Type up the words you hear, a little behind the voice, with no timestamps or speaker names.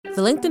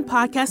The LinkedIn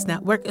Podcast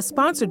Network is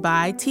sponsored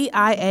by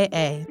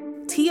TIAA.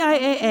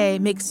 TIAA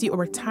makes you a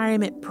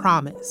retirement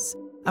promise,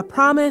 a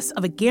promise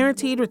of a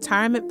guaranteed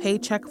retirement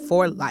paycheck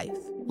for life.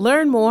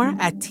 Learn more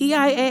at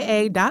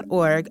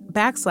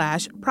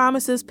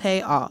TIAA.org/promises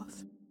pay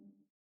off.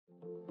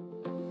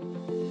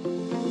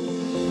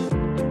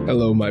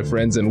 Hello, my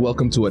friends, and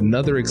welcome to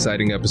another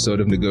exciting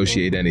episode of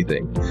Negotiate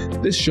Anything.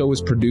 This show is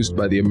produced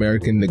by the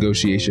American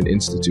Negotiation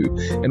Institute,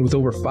 and with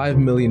over 5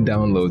 million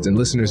downloads and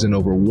listeners in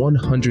over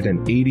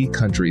 180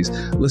 countries,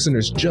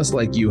 listeners just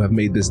like you have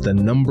made this the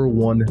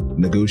 #1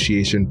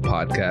 negotiation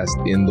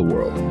podcast in the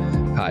world.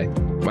 Hi,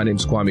 my name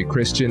is Kwame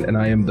Christian, and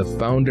I am the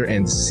founder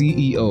and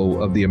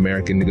CEO of the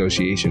American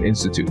Negotiation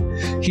Institute.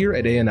 Here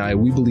at ANI,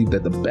 we believe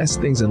that the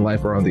best things in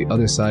life are on the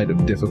other side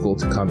of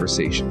difficult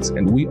conversations,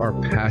 and we are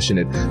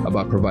passionate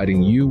about providing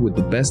you with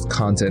the best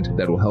content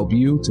that will help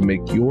you to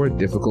make your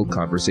difficult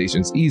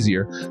conversations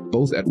easier,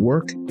 both at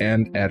work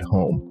and at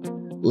home.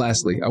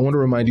 Lastly, I want to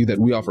remind you that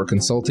we offer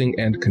consulting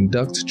and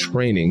conduct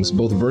trainings,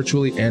 both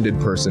virtually and in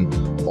person,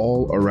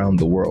 all around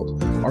the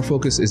world. Our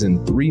focus is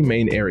in 3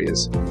 main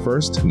areas.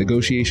 First,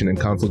 negotiation and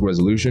conflict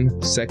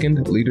resolution.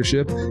 Second,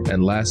 leadership.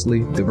 And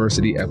lastly,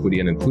 diversity,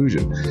 equity, and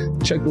inclusion.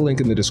 Check the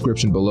link in the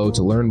description below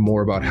to learn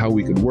more about how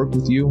we could work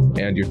with you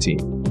and your team.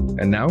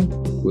 And now,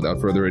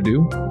 without further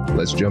ado,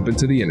 let's jump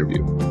into the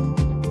interview.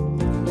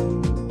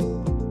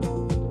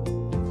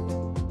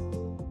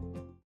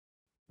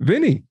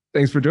 Vinnie,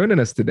 thanks for joining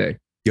us today.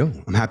 Yo,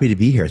 I'm happy to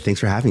be here. Thanks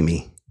for having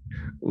me.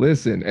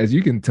 Listen, as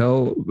you can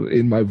tell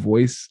in my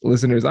voice,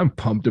 listeners, I'm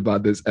pumped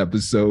about this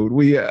episode.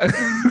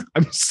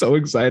 I'm so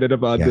excited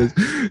about this.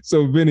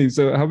 So, Vinnie,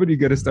 how about you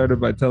get us started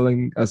by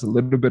telling us a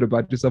little bit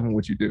about yourself and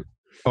what you do?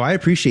 Oh, I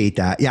appreciate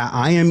that. Yeah,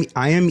 I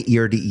am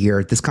ear to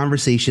ear. This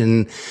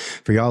conversation,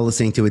 for y'all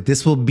listening to it,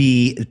 this will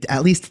be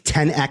at least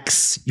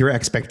 10x your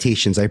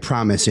expectations, I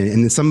promise.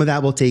 And some of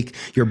that will take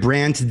your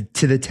brand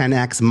to the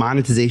 10x,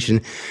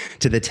 monetization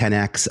to the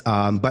 10x.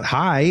 But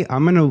hi,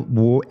 I'm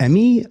an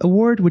Emmy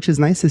Award, which is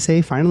nice to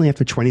say, finally,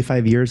 after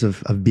 25 years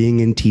of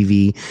being in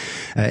TV,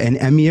 an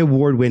Emmy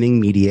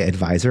Award-winning media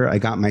advisor. I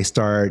got my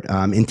start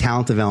in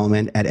talent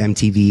development at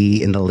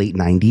MTV in the late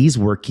 90s,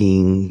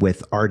 working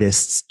with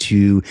artists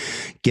to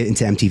get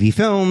into MTV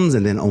Films,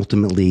 and then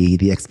ultimately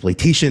the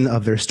exploitation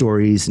of their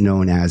stories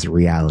known as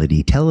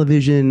reality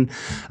television,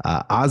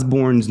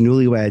 Osbourne's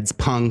Newlyweds,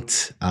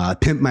 Punk'd,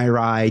 Pimp My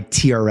Ride,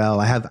 TRL.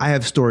 I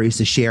have stories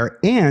to share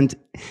and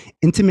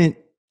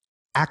intimate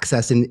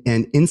access and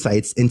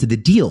insights into the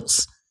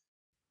deals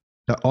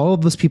that all of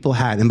those people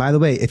had. And by the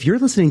way, if you're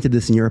listening to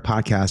this and you're a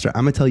podcaster,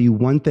 I'm gonna tell you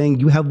one thing.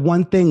 You have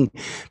one thing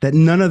that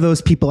none of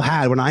those people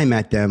had when I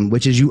met them,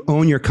 which is you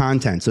own your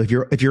content. So if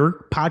you're a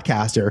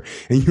podcaster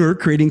and you're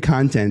creating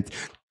content,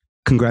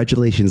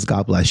 congratulations,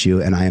 God bless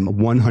you. And I am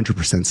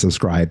 100%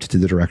 subscribed to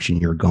the direction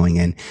you're going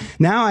in.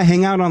 Now I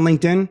hang out on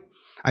LinkedIn.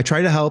 I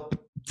try to help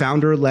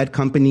founder-led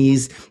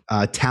companies,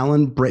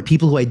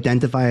 people who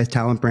identify as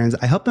talent brands.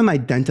 I help them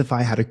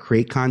identify how to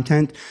create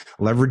content,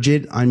 leverage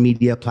it on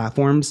media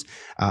platforms.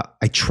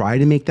 I try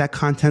to make that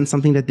content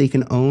something that they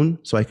can own,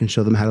 so I can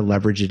show them how to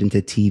leverage it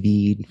into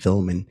TV,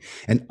 film, and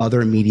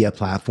other media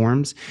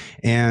platforms.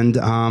 And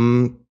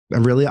I'm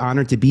really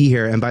honored to be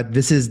here. But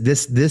this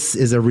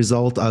is a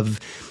result of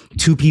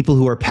 2 people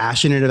who are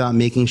passionate about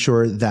making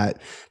sure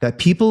that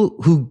people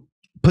who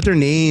put their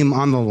name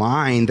on the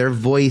line, their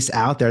voice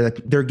out there,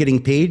 that they're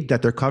getting paid,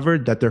 that they're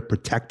covered, that they're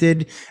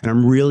protected. And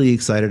I'm really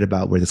excited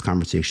about where this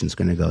conversation is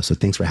going to go. So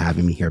thanks for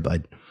having me here,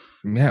 bud.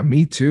 Yeah,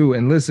 me too.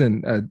 And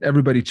listen,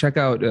 everybody, check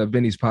out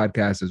Vinnie's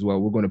podcast as well.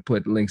 We're going to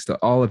put links to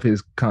all of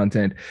his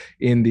content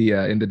in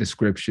the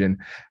description.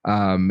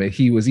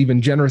 He was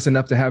even generous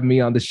enough to have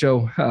me on the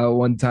show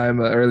one time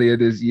earlier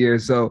this year.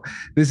 So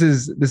this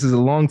is a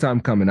long time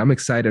coming. I'm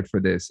excited for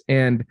this.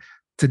 And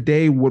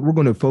today, what we're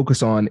going to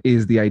focus on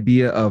is the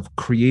idea of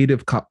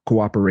creative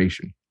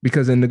cooperation.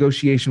 Because in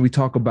negotiation, we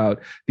talk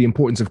about the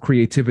importance of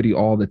creativity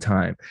all the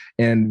time.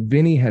 And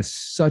Vinnie has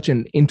such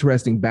an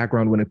interesting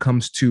background when it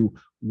comes to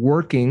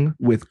working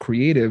with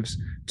creatives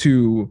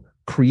to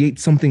create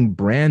something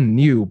brand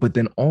new, but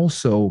then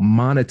also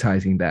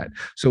monetizing that.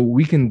 So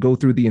we can go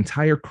through the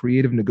entire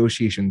creative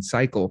negotiation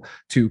cycle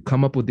to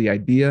come up with the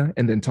idea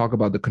and then talk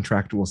about the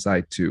contractual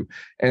side too.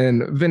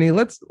 And Vinnie,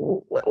 let's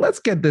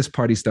get this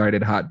party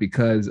started hot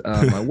because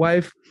my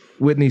wife,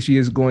 Whitney, she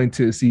is going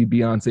to see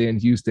Beyonce in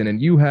Houston,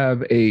 and you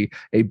have a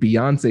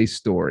Beyonce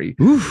story.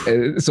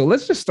 So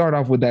let's just start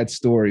off with that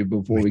story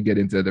before we get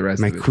into the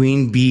rest of it. My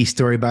Queen Bee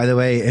story, by the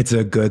way, it's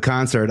a good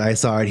concert. I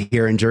saw it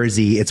here in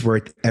Jersey. It's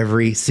worth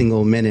every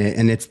single minute,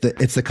 and it's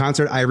the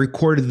concert I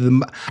recorded.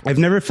 I've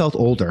never felt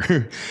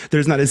older.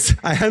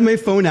 I had my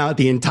phone out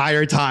the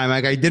entire time.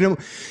 Like I didn't,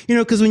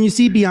 because when you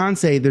see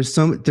Beyonce, there's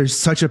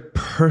such a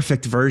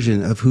perfect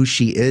version of who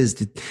she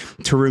is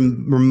to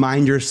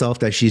remind yourself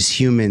that she's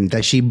human,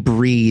 that she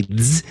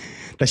breathes,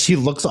 that she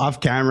looks off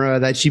camera,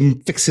 that she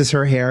fixes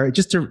her hair.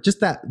 Just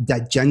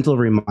that gentle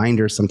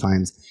reminder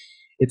sometimes.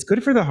 It's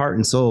good for the heart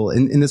and soul.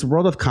 In this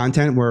world of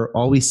content where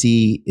all we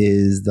see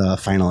is the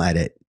final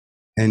edit.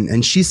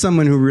 And she's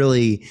someone who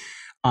really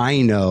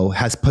I know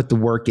has put the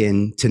work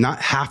in to not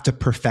have to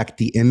perfect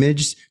the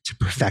image, to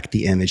perfect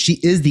the image. She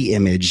is the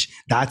image.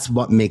 That's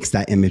what makes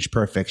that image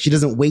perfect. She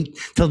doesn't wait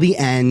till the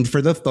end for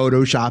the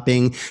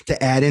photoshopping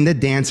to add in the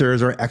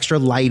dancers or extra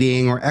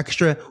lighting or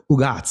extra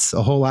ugats,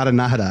 a whole lot of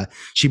nada.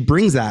 She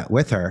brings that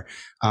with her.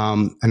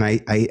 And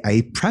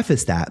I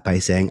preface that by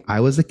saying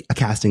I was a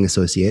casting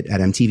associate at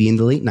MTV in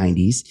the late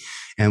 90s.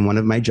 And one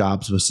of my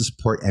jobs was to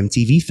support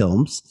MTV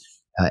Films.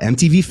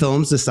 MTV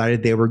Films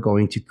decided they were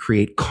going to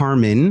create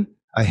Carmen,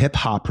 a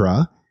hip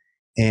opera.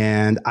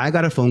 And I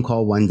got a phone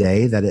call one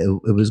day that it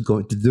was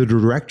going to, the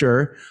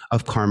director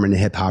of Carmen, a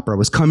hip opera,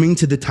 was coming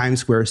to the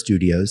Times Square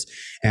studios,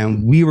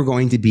 and we were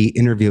going to be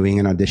interviewing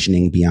and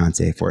auditioning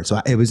Beyonce for it.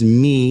 So it was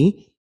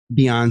me,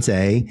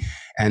 Beyonce,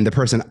 and the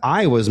person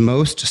I was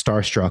most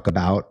starstruck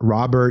about,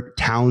 Robert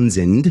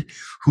Townsend,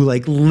 who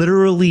like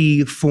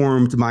literally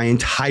formed my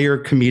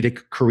entire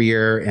comedic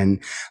career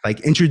and like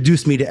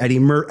introduced me to Eddie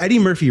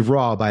Murphy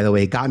Raw, by the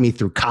way, got me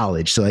through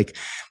college. So like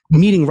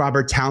meeting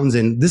Robert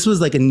Townsend, this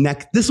was like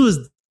this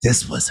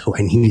was who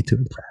I needed to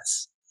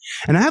impress.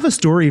 And I have a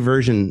story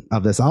version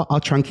of this. I'll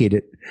truncate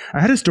it. I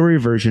had a story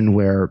version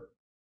where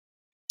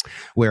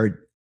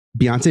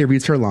Beyonce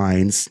reads her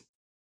lines,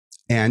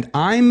 and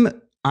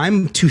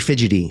I'm too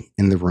fidgety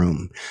in the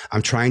room.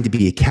 I'm trying to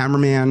be a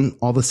cameraman.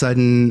 All of a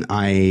sudden,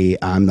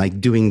 I'm like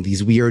doing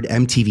these weird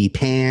MTV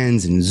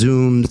pans and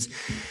zooms.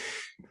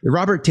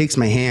 Robert takes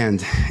my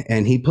hand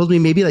and he pulls me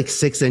maybe like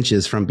 6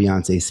 inches from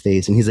Beyonce's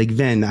face. And he's like,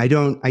 Vin, I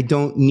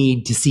don't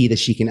need to see that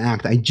she can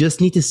act. I just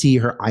need to see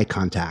her eye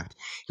contact.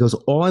 He goes,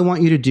 all I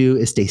want you to do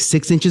is stay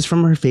 6 inches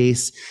from her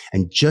face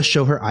and just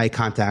show her eye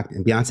contact,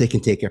 and Beyonce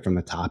can take it from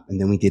the top. And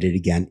then we did it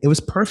again. It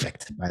was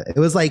perfect. It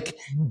was like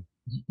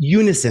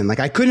unison. Like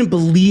I couldn't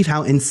believe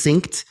how in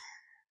sync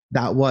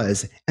that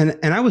was. And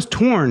I was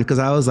torn because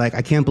I was like,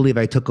 I can't believe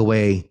I took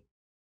away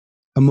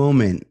a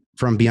moment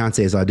from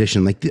Beyonce's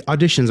audition. Like the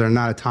auditions are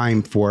not a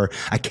time for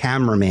a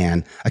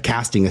cameraman, a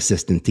casting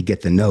assistant to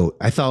get the note.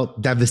 I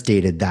felt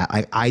devastated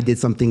that I did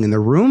something in the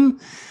room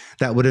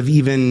that would have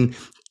even,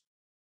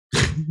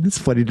 it's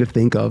funny to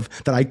think of,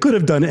 that I could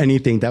have done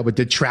anything that would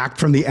detract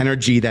from the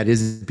energy that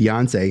is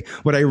Beyonce.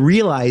 What I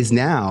realize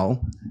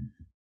now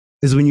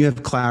is when you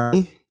have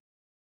clarity,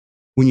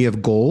 when you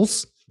have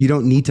goals, you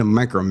don't need to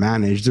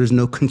micromanage. There's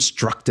no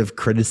constructive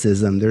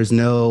criticism. There's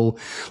no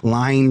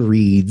line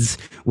reads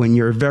when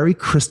you're very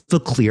crystal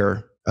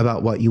clear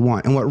about what you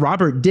want. And what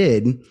Robert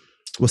did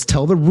was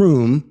tell the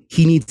room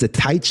he needs a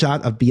tight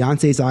shot of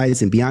Beyonce's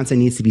eyes and Beyonce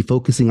needs to be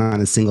focusing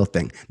on a single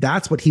thing.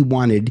 That's what he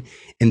wanted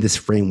in this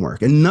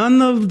framework. And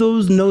none of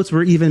those notes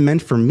were even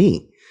meant for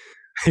me.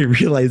 I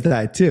realized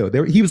that too.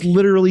 He was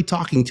literally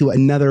talking to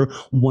another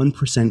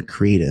 1%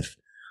 creative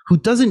who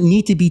doesn't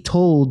need to be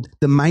told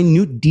the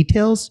minute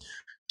details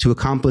to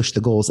accomplish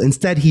the goals.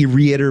 Instead, he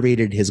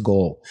reiterated his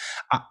goal.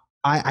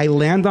 I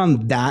land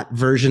on that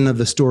version of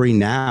the story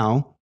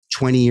now,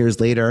 20 years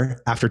later,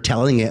 after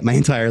telling it my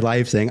entire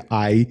life, saying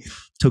I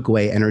took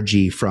away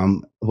energy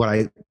from what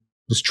I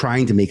was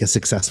trying to make a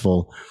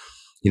successful,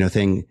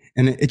 thing.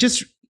 And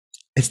it's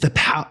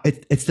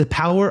the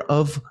power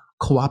of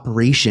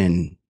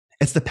cooperation.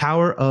 It's the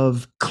power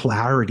of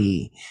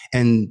clarity.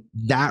 And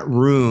that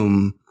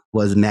room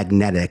was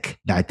magnetic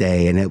that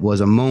day. And it was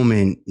a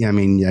moment,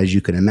 as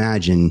you can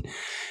imagine,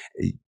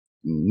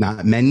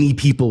 not many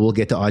people will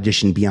get to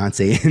audition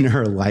Beyonce in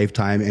her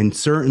lifetime. And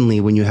certainly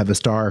when you have a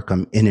star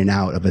come in and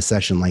out of a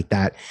session like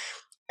that,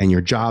 and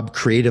your job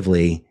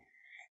creatively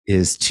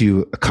is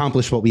to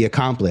accomplish what we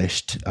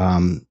accomplished,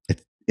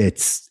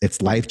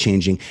 it's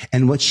life-changing.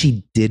 And what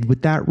she did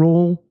with that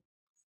role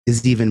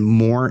is even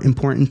more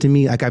important to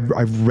me. Like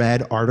I've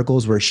read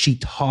articles where she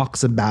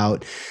talks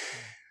about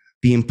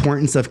the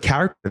importance of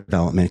character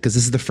development, because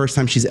this is the first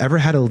time she's ever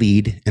had a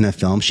lead in a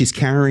film.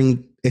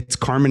 It's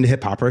Carmen the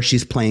hip opera.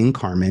 She's playing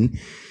Carmen.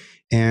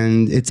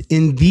 And it's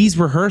in these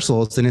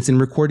rehearsals and it's in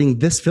recording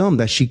this film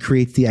that she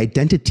creates the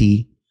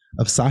identity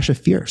of Sasha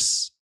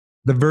Fierce,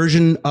 the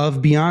version of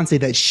Beyonce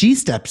that she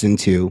steps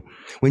into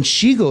when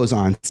she goes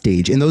on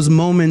stage in those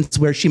moments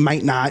where she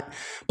might not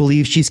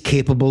believe she's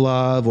capable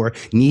of or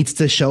needs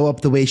to show up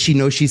the way she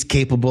knows she's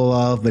capable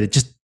of, but it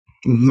just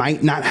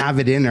might not have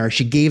it in her.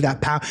 She gave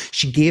that power.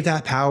 She gave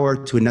that power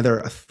to another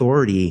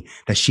authority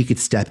that she could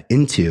step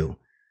into.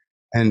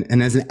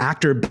 And as an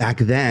actor back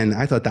then,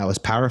 I thought that was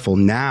powerful.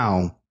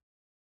 Now,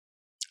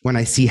 when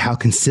I see how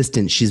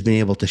consistent she's been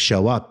able to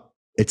show up,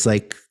 it's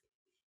like,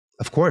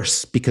 of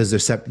course, because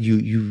there's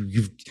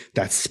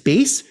that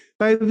space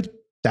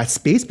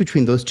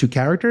between those two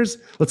characters.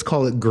 Let's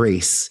call it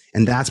grace,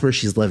 and that's where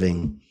she's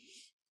living.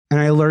 And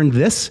I learned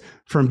this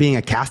from being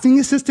a casting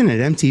assistant at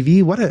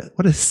MTV. What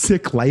a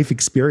sick life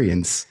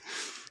experience.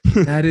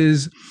 That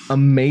is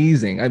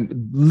amazing. I'm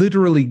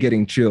literally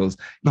getting chills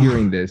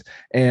hearing this.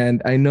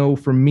 And I know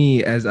for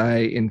me, as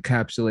I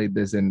encapsulate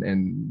this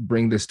and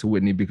bring this to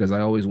Whitney, because I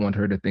always want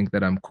her to think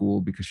that I'm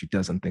cool because she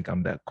doesn't think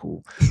I'm that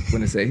cool. I'm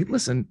going to say,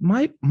 listen,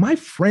 my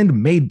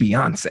friend made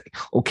Beyonce.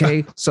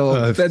 Okay.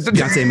 So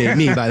Beyonce made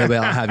me, by the way,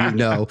 I'll have you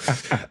know.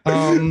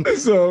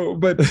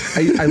 But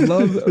I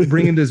love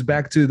bringing this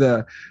back to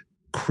the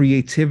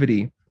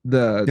creativity,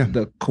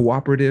 the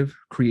cooperative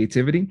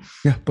creativity,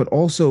 but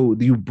also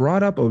you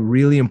brought up a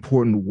really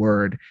important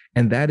word,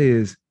 and that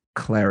is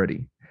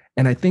clarity.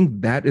 And I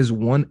think that is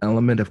one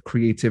element of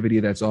creativity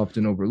that's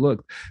often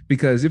overlooked,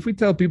 because if we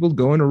tell people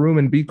go in a room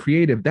and be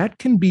creative, that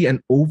can be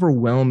an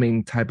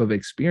overwhelming type of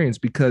experience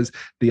because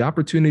the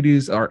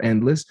opportunities are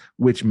endless,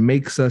 which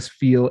makes us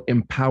feel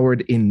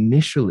empowered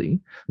initially.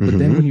 But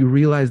then when you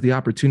realize the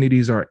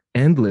opportunities are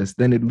endless,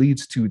 then it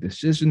leads to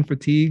decision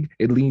fatigue.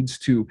 It leads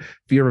to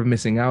fear of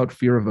missing out,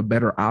 fear of a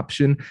better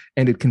option.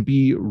 And it can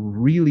be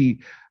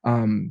really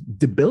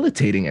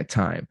debilitating at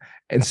times.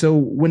 And so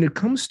when it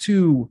comes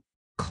to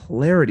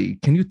clarity,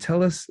 can you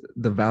tell us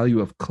the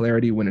value of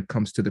clarity when it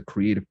comes to the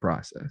creative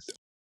process?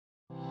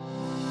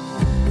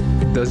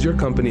 Does your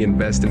company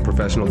invest in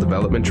professional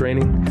development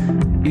training?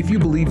 If you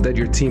believe that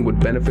your team would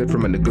benefit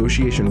from a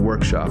negotiation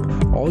workshop,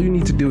 all you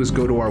need to do is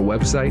go to our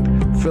website,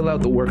 fill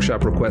out the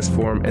workshop request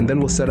form, and then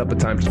we'll set up a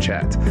time to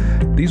chat.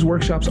 These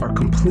workshops are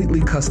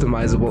completely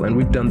customizable, and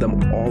we've done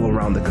them all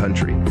around the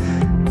country.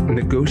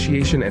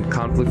 Negotiation and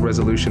conflict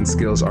resolution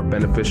skills are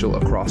beneficial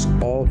across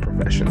all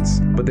professions,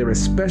 but they're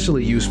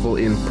especially useful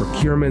in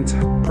procurement,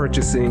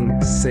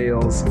 purchasing,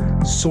 sales,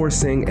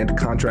 sourcing, and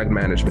contract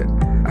management.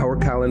 Our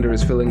calendar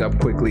is filling up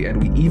quickly,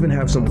 and we even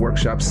have some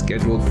workshops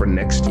scheduled for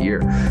next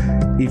year.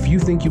 If you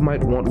think you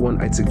might want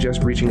one, I'd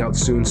suggest reaching out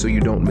soon so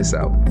you don't miss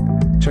out.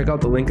 Check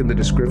out the link in the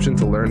description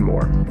to learn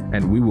more,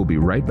 and we will be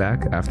right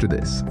back after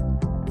this.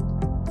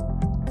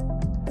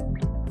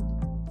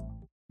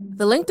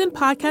 The LinkedIn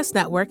Podcast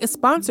Network is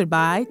sponsored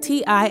by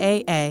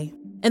TIAA.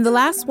 In the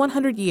last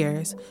 100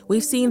 years,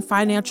 we've seen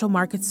financial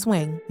markets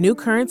swing, new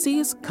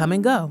currencies come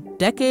and go,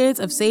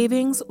 decades of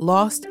savings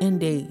lost in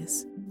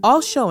days,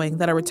 all showing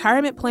that a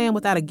retirement plan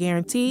without a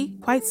guarantee,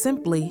 quite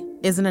simply,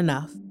 isn't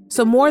enough.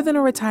 So more than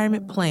a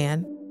retirement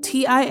plan,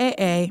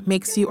 TIAA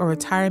makes you a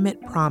retirement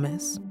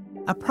promise.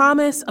 A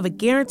promise of a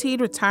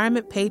guaranteed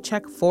retirement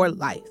paycheck for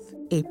life.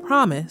 A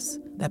promise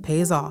that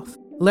pays off.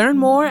 Learn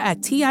more at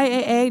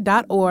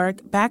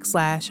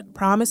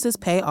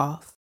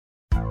TIAA.org/promisespayoff.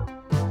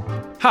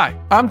 Hi,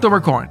 I'm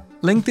Tomer Cohen,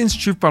 LinkedIn's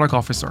Chief Product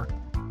Officer.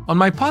 On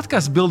my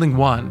podcast, Building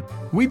One,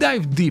 we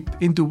dive deep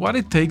into what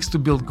it takes to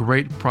build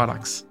great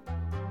products.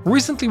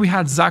 Recently, we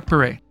had Zach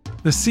Perret,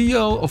 the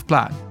CEO of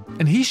Plaid,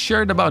 and he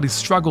shared about his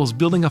struggles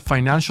building a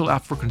financial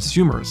app for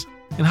consumers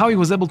and how he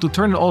was able to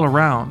turn it all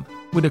around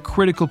with a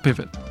critical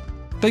pivot.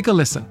 Take a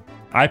listen.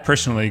 I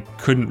personally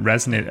couldn't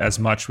resonate as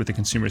much with the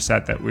consumer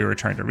set that we were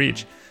trying to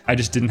reach. I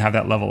just didn't have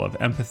that level of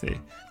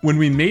empathy. When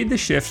we made the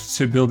shift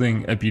to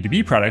building a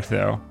B2B product,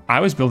 though, I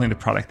was building the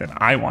product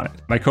that I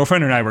wanted. My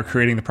co-founder and I were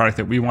creating the product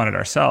that we wanted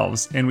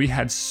ourselves, and we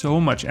had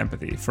so much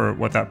empathy for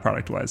what that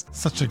product was.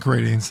 Such a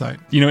great insight.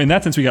 In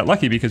that sense, we got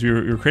lucky because we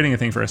were creating a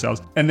thing for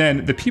ourselves. And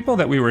then the people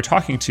that we were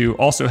talking to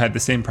also had the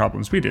same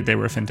problems we did. They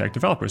were fintech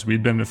developers.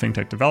 We'd been a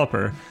fintech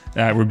developer.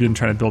 We've been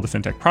trying to build a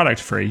fintech product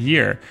for a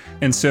year.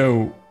 And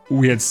so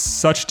we had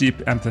such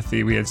deep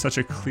empathy. We had such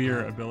a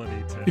clear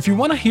ability to... If you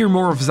want to hear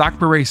more of Zach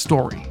Perret's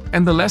story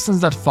and the lessons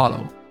that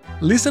follow,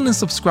 listen and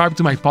subscribe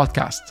to my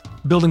podcast,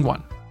 Building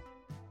One.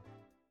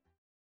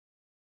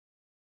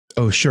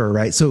 Oh, sure,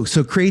 right. So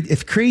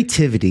if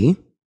creativity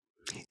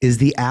is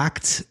the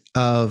act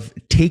of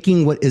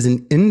taking what is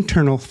an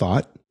internal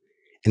thought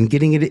and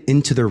getting it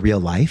into the real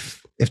life,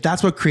 if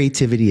that's what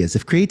creativity is,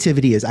 if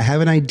creativity is, I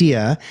have an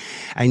idea,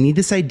 I need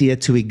this idea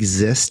to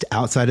exist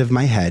outside of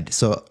my head.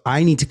 So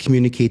I need to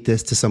communicate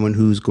this to someone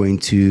who's going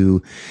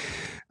to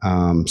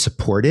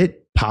support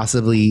it,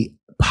 possibly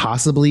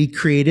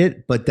create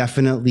it, but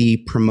definitely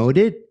promote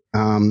it.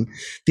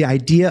 The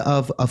idea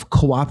of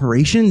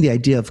cooperation, the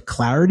idea of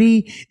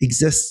clarity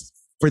exists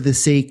for the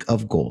sake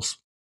of goals.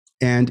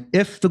 And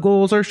if the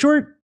goals are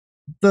short,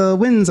 the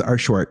wins are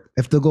short.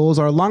 If the goals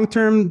are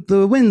long-term,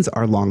 the wins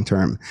are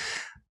long-term.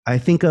 I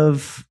think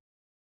of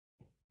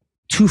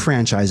two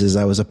franchises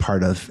I was a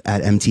part of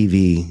at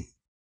MTV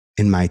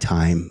in my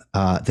time,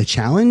 The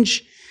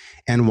Challenge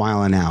and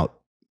Wild 'N Out.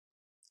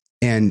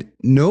 And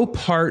no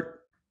part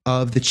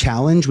of The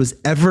Challenge was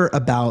ever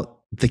about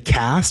the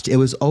cast. It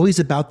was always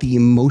about the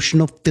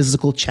emotional,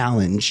 physical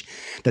challenge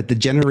that the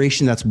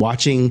generation that's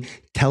watching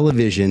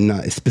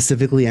television,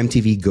 specifically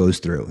MTV, goes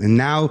through. And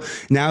now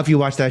if you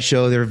watch that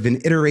show, there have been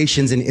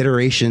iterations and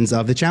iterations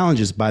of the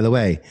challenges, by the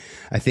way.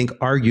 I think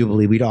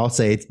arguably we'd all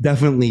say it's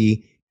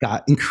definitely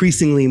got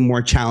increasingly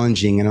more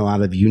challenging in a lot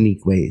of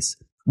unique ways.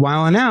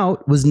 Wild 'N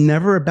Out was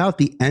never about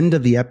the end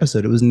of the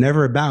episode. It was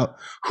never about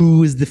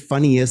who is the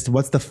funniest,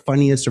 what's the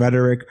funniest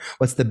rhetoric,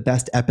 what's the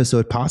best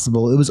episode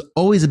possible. It was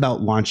always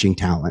about launching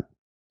talent.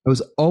 It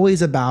was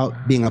always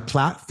about being a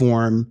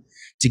platform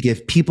to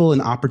give people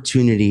an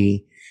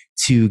opportunity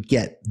to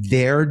get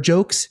their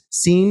jokes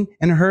seen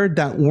and heard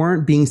that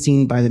weren't being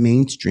seen by the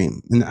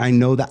mainstream. And I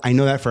know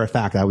that for a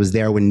fact. I was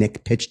there when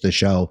Nick pitched the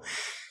show.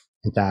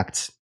 In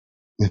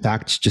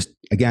fact, just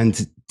again,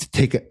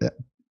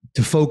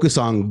 to focus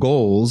on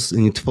goals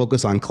and to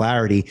focus on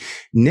clarity,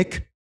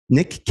 Nick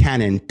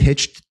Cannon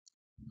pitched.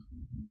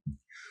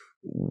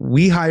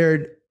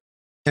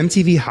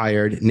 MTV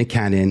hired Nick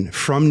Cannon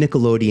from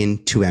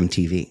Nickelodeon to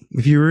MTV.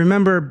 If you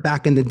remember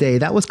back in the day,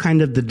 that was kind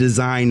of the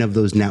design of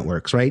those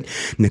networks, right?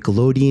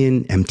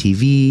 Nickelodeon,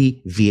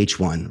 MTV,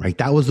 VH1, right?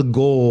 That was the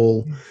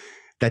goal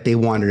that they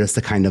wanted us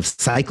to kind of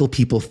cycle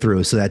people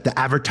through so that the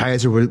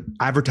advertisers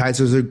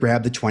would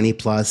grab the 20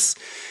 plus.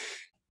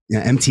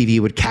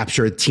 MTV would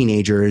capture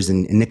teenagers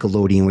and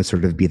Nickelodeon would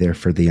sort of be there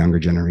for the younger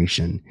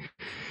generation.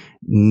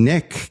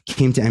 Nick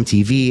came to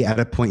MTV at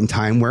a point in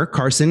time where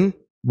Carson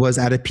was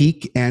at a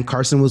peak and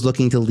Carson was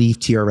looking to leave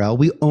TRL.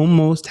 We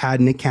almost had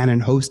Nick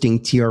Cannon hosting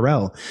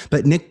TRL,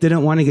 but Nick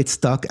didn't want to get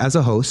stuck as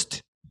a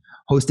host,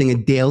 hosting a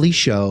daily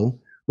show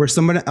where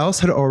someone else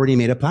had already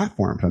made a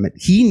platform from it.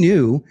 He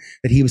knew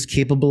that he was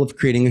capable of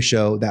creating a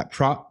show that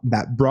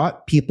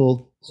brought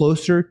people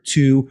closer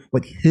to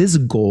what his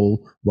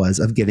goal was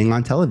of getting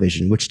on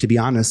television, which, to be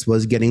honest,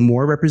 was getting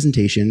more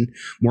representation,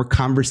 more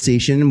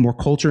conversation, more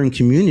culture and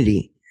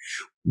community.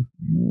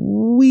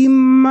 We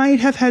might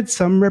have had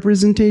some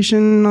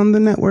representation on the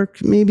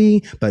network,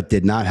 maybe, but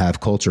did not have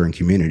culture and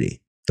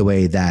community the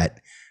way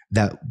that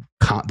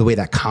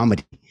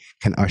comedy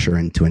can usher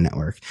into a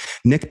network.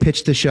 Nick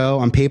pitched the show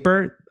on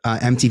paper.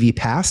 MTV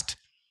passed.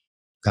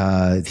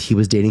 He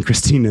was dating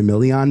Christina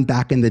Milian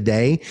back in the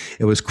day.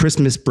 It was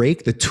Christmas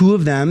break. The two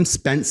of them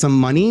spent some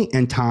money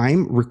and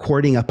time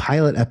recording a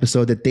pilot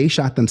episode that they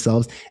shot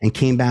themselves and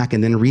came back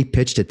and then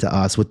repitched it to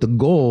us with the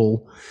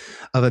goal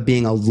of it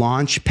being a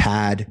launch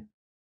pad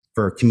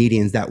for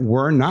comedians that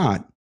were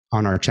not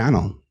on our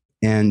channel.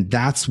 And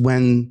that's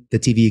when the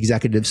TV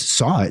executives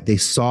saw it. They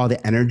saw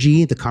the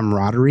energy, the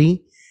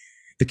camaraderie,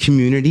 the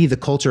community, the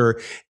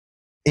culture,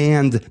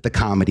 and the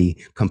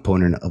comedy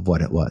component of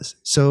what it was.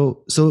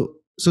 So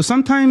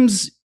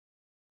sometimes,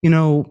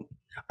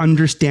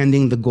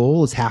 understanding the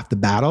goal is half the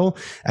battle.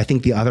 I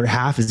think the other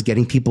half is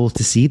getting people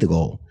to see the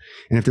goal.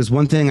 And if there's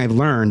one thing I've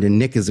learned, and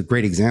Nick is a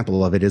great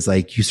example of it, is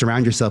like you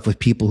surround yourself with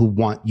people who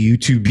want you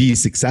to be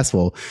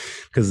successful.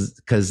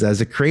 Because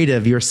as a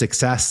creative, your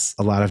success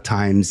a lot of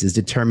times is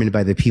determined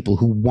by the people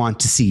who want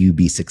to see you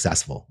be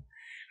successful.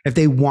 If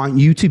they want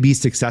you to be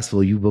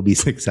successful, you will be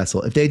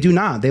successful. If they do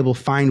not, they will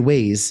find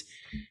ways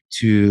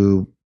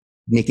to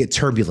make it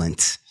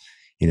turbulent.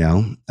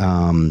 And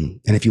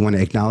if you want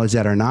to acknowledge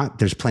that or not,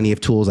 there's plenty of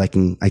tools I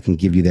can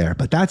give you there.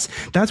 But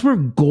that's where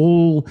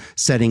goal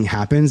setting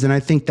happens. And I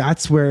think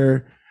that's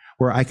where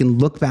I can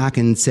look back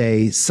and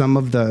say some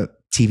of the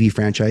TV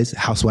franchise,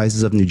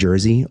 Housewives of New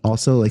Jersey,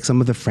 also like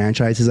some of the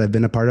franchises I've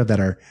been a part of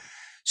that are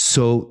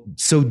so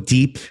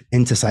deep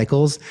into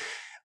cycles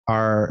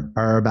are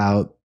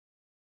about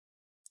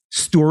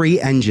story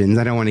engines.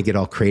 I don't want to get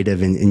all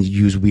creative and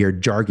use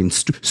weird jargon.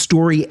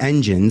 Story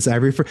engines.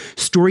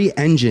 Story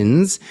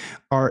engines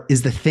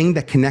is the thing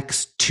that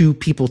connects two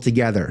people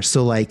together.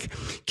 So like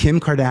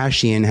Kim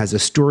Kardashian has a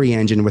story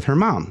engine with her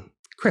mom,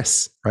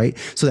 Kris, right?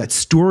 So that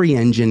story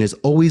engine is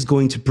always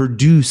going to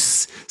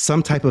produce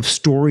some type of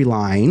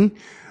storyline.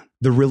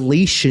 The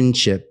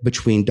relationship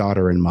between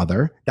daughter and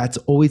mother,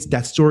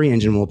 that story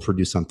engine will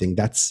produce something.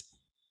 That's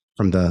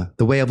from the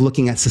way of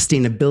looking at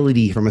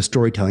sustainability from a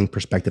storytelling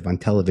perspective on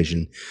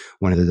television,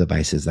 one of the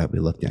devices that we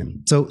looked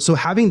in. So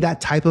having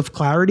that type of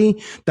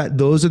clarity, that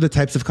those are the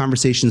types of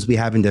conversations we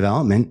have in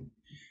development,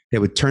 they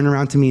would turn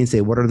around to me and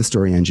say, what are the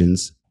story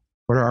engines?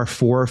 What are our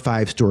 4 or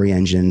 5 story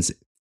engines?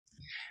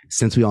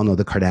 Since we all know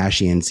the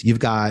Kardashians, you've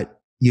got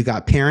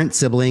parent,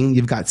 sibling,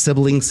 you've got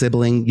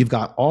sibling, you've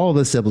got all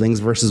the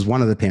siblings versus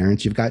one of the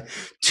parents. You've got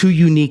 2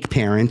 unique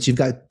parents. You've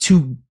got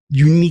 2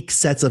 unique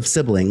sets of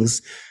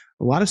siblings.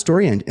 A lot of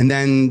story engines. And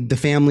then the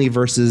family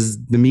versus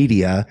the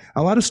media,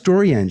 a lot of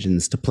story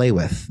engines to play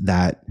with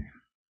that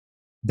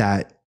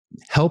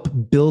help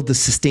build the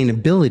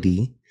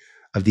sustainability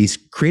of these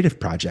creative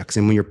projects.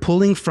 And when you're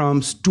pulling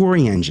from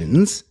story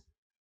engines,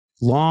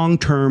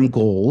 long-term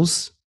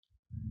goals,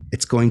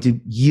 it's going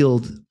to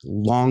yield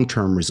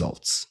long-term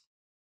results.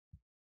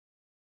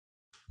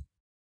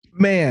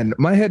 Man,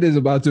 my head is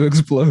about to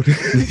explode,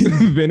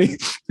 Vinny,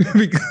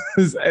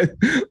 because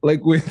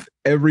like with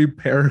every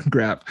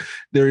paragraph,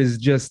 there is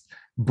just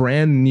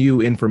brand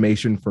new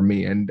information for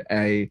me. And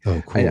I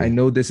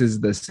know this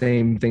is the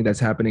same thing that's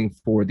happening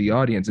for the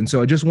audience. And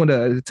so I just want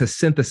to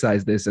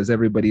synthesize this as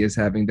everybody is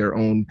having their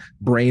own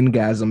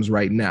braingasms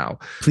right now.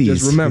 Please.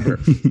 Just remember,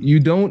 you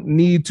don't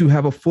need to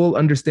have a full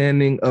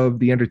understanding of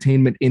the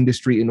entertainment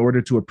industry in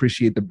order to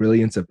appreciate the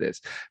brilliance of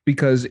this.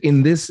 Because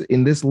in this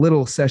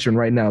little session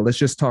right now, let's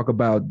just talk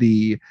about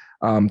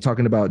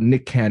talking about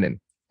Nick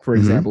Cannon, for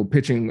example,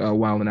 pitching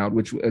Wild 'N Out,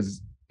 which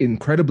was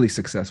incredibly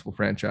successful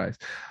franchise.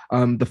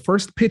 The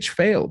first pitch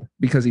failed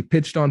because he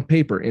pitched on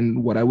paper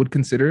in what I would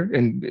consider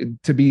and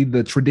to be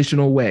the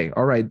traditional way.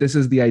 All right, this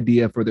is the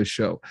idea for the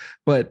show.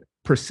 But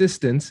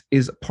persistence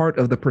is part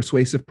of the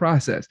persuasive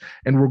process.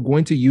 And we're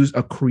going to use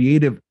a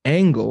creative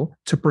angle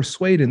to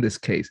persuade in this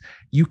case.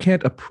 You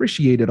can't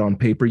appreciate it on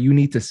paper. You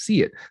need to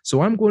see it.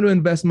 So I'm going to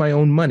invest my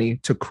own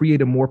money to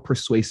create a more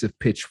persuasive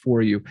pitch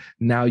for you.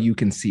 Now you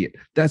can see it.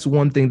 That's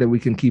one thing that we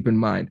can keep in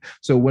mind.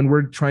 So when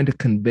we're trying to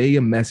convey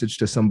a message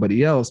to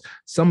somebody else,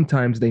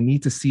 sometimes they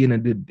need to see it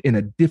in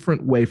a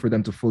different way for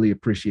them to fully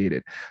appreciate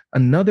it.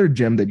 Another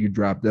gem that you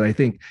dropped that I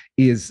think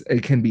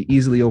it can be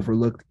easily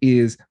overlooked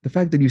is the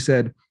fact that you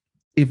said,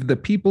 if the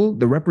people,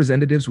 the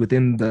representatives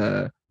within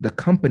the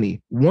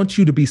company want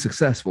you to be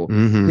successful,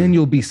 then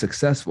you'll be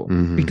successful.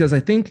 Because I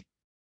think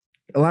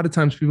a lot of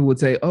times people would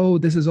say, oh,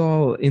 this is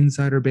all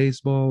insider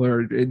baseball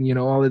or,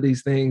 all of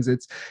these things.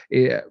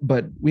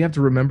 But we have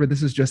to remember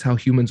this is just how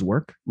humans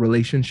work.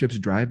 Relationships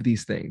drive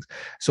these things.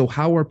 So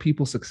how are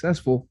people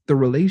successful? The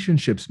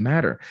relationships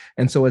matter.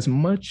 And so as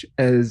much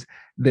as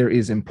there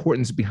is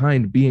importance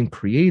behind being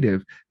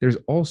creative, there's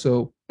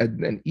also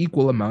an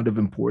equal amount of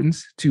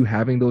importance to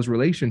having those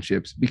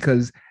relationships,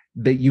 because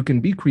that you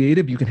can be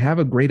creative, you can have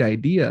a great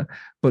idea,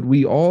 but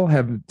we all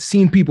have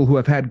seen people who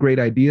have had great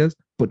ideas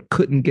but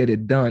couldn't get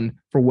it done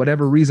for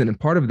whatever reason. And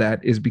part of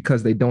that is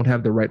because they don't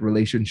have the right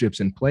relationships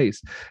in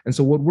place. And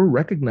so what we're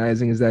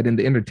recognizing is that in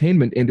the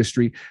entertainment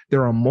industry,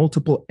 there are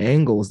multiple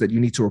angles that you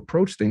need to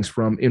approach things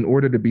from in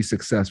order to be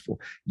successful.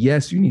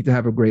 Yes, you need to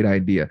have a great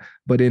idea,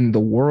 but in the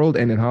world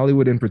and in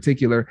Hollywood in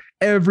particular,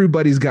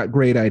 everybody's got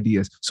great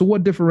ideas. So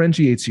what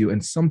differentiates you?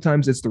 And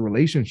sometimes it's the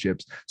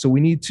relationships. So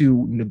we need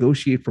to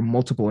negotiate from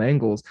multiple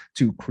angles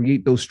to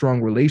create those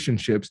strong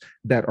relationships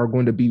that are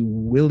going to be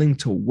willing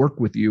to work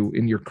with you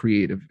in your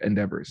creative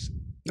endeavors.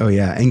 Oh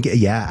yeah. And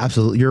yeah,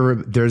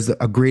 absolutely. There's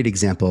a great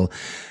example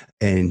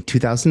in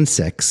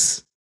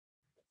 2006,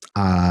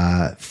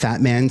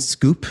 Fat Man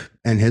Scoop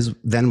and his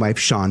then wife,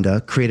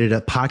 Shonda, created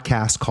a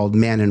podcast called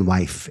Man and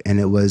Wife. And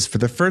it was, for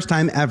the first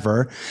time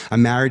ever, a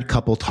married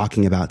couple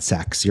talking about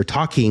sex. You're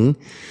talking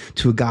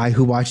to a guy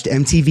who watched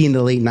MTV in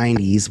the late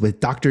 90s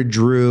with Dr.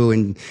 Drew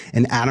and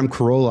Adam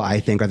Carolla, I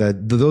think,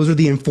 those are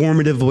the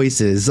informative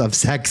voices of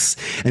sex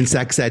and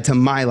sex ed to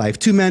my life.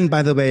 Two men,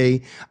 by the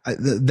way,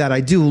 that I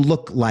do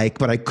look like,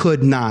 but I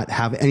could not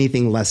have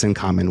anything less in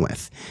common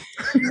with.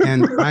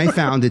 And I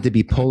found it to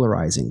be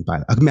polarizing.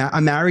 By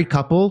a married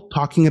couple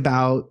talking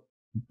about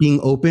being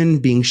open,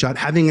 being shut,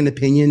 having an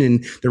opinion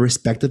and the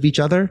respect of each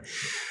other.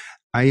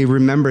 I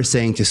remember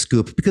saying to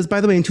Scoop, because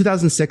by the way, in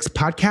 2006,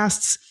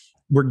 podcasts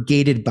were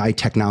gated by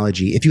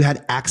technology. If you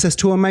had access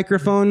to a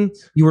microphone,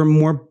 you were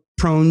more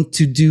prone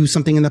to do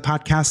something in the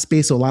podcast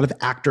space. So a lot of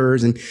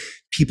actors and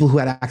people who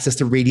had access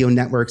to radio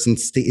networks and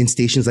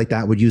stations like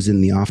that would use it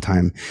in the off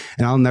time.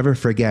 And I'll never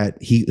forget,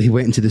 he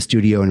went into the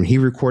studio and he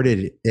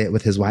recorded it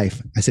with his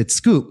wife. I said,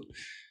 Scoop,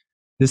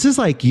 this is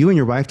like you and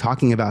your wife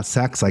talking about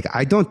sex. Like,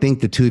 I don't think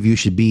the two of you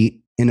should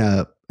be in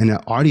an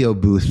audio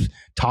booth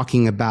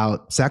talking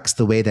about sex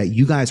the way that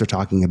you guys are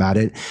talking about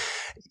it.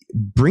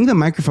 Bring the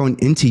microphone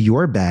into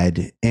your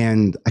bed.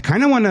 And I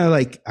kind of want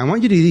to I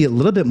want you to be a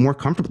little bit more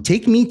comfortable.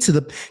 Take me to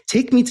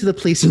the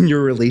place in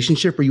your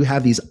relationship where you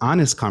have these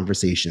honest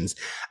conversations.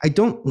 I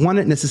don't want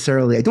it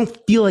necessarily, I don't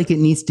feel like it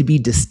needs to be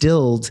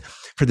distilled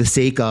for the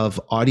sake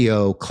of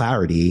audio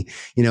clarity,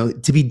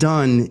 to be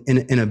done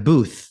in a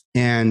booth.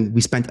 And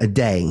we spent a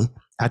day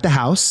at the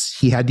house.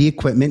 He had the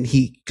equipment,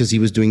 because he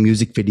was doing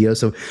music videos.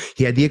 So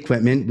he had the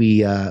equipment.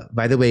 We,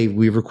 by the way,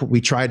 we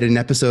tried an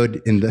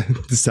episode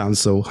this sounds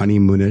so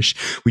honeymoonish.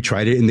 We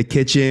tried it in the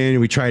kitchen.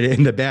 We tried it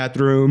in the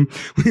bathroom.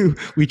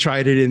 We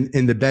tried it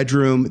in the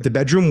bedroom. The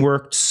bedroom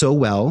worked so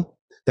well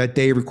that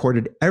they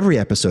recorded every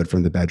episode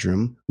from the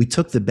bedroom. We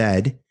took the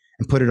bed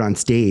and put it on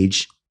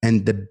stage,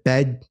 and the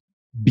bed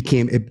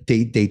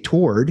they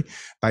toured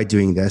by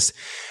doing this.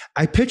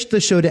 I pitched the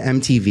show to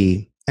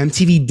MTV.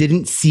 MTV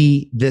didn't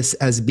see this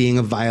as being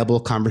a viable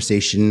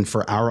conversation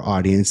for our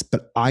audience,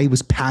 but I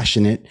was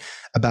passionate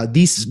about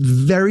these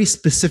very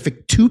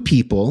specific two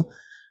people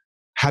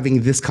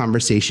having this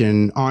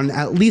conversation on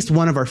at least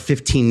one of our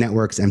 15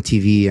 networks,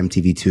 MTV,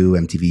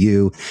 MTV2,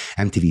 MTVU,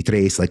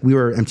 MTV3. We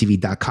were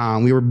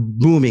MTV.com. We were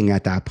booming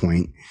at that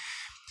point.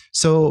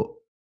 So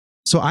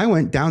I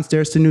went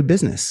downstairs to New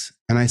Business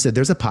and I said,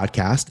 there's a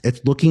podcast. It's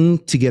looking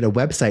to get a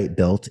website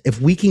built. If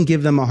we can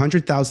give them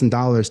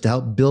 $100,000 to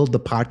help build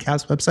the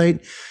podcast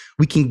website,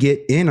 we can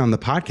get in on the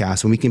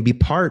podcast and we can be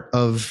part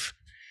of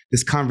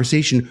this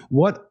conversation.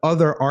 What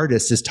other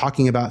artist is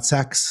talking about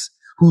sex,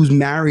 who's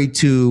married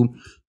to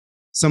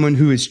someone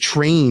who is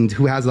trained,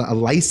 who has a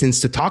license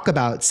to talk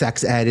about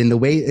sex ed in the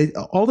way,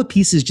 all the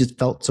pieces just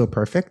felt so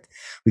perfect.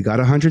 We got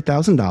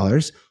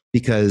 $100,000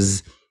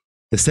 because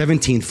the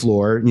 17th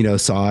floor,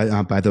 saw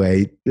it, by the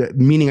way,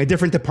 meaning a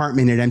different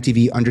department at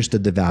MTV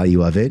understood the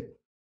value of it,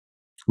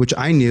 which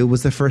I knew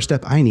was the first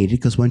step I needed,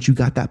 because once you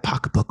got that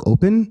pocketbook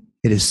open,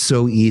 it is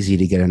so easy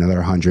to get another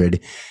 100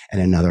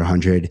 and another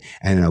 100.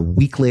 And a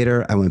week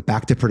later, I went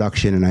back to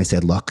production and I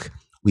said, look,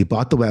 we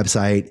bought the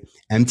website.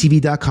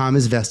 MTV.com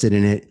is vested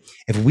in it.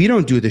 If we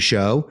don't do the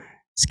show,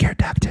 scare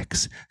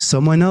tactics,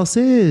 someone else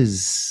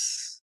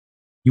is.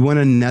 You want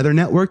another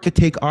network to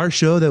take our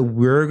show that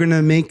we're going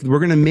to make,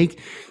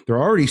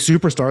 they're already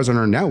superstars on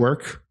our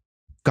network.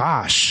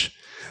 Gosh,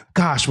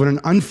 what an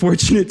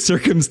unfortunate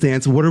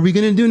circumstance. What are we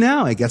going to do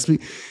now? I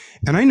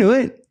knew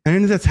it. And I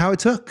knew that's how it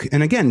took.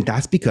 And again,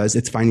 that's because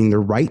it's finding the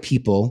right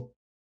people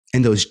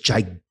in those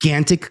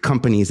gigantic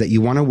companies that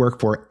you want to work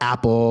for,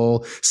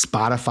 Apple,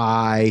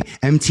 Spotify,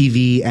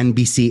 MTV,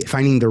 NBC,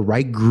 finding the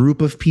right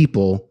group of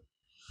people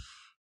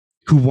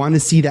who want to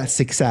see that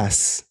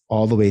success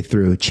all the way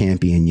through,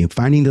 champion you.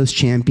 Finding those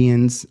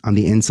champions on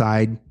the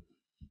inside.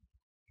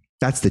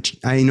 I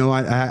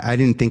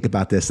didn't think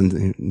about this,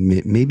 and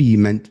maybe you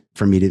meant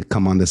for me to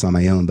come on this on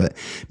my own, but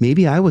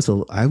maybe I was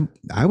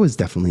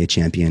definitely a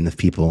champion of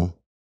people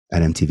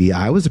at MTV.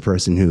 I was a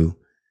person who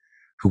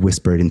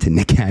whispered into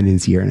Nick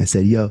Cannon's ear, and I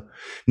said, yo,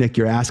 Nick,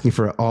 you're asking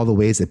for all the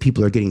ways that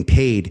people are getting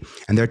paid,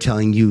 and they're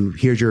telling you,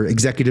 here's your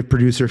executive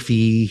producer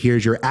fee,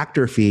 here's your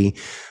actor fee,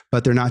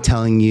 but they're not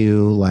telling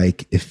you,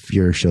 like, if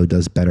your show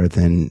does better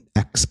than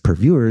X per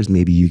viewers,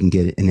 maybe you can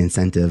get an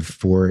incentive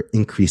for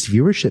increased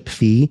viewership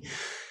fee.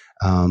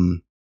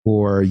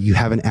 Or you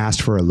haven't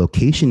asked for a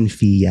location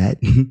fee yet,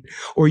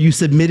 or you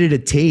submitted a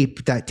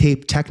tape. That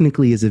tape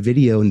technically is a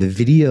video, and the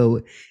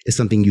video is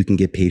something you can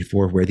get paid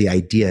for, where the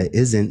idea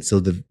isn't. So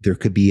there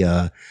could be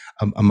a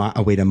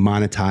way to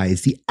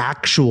monetize the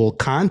actual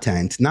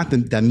content, not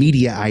the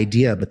media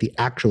idea, but the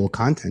actual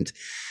content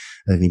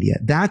of media.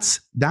 That's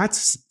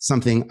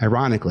something,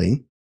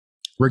 ironically,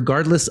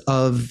 regardless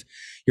of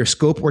your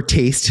scope or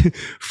taste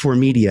for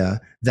media,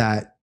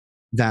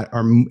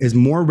 is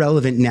more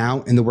relevant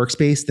now in the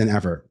workspace than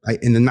ever.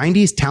 In the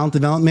 90s, talent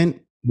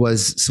development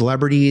was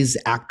celebrities,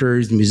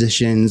 actors,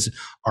 musicians,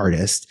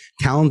 artists.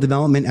 Talent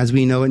development, as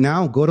we know it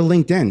now, go to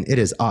LinkedIn. It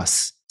is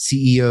us,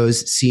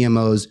 CEOs,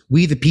 CMOs,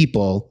 we the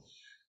people,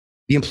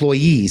 the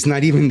employees,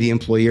 not even the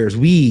employers.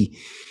 We,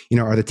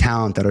 are the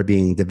talent that are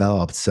being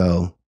developed.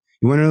 So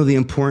you want to know the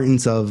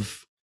importance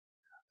of,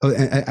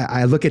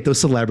 I look at those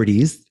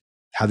celebrities,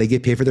 how they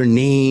get paid for their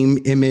name,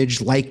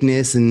 image,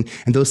 likeness, and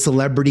those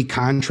celebrity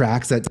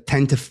contracts that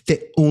tend to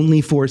fit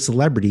only for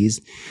celebrities.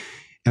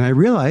 And I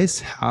realize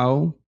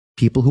how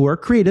people who are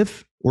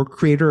creative or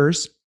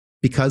creators,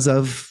 because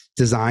of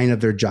design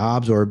of their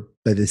jobs or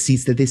the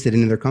seats that they sit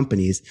in their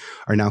companies,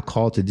 are now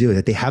called to do it,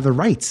 that they have the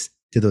rights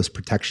to those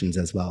protections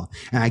as well.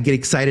 And I get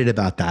excited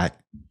about that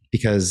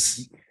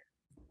because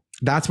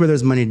that's where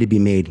there's money to be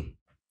made.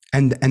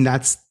 And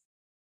that's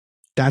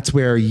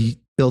where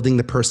building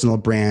the personal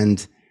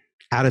brand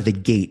out of the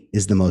gate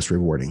is the most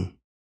rewarding.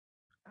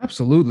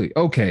 Absolutely.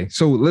 Okay.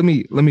 So let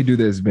me do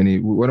this, Vinnie.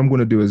 What I'm going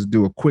to do is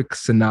do a quick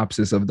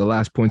synopsis of the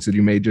last points that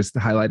you made, just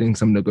highlighting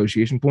some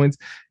negotiation points.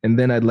 And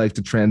then I'd like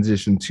to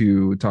transition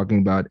to talking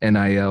about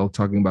NIL,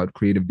 talking about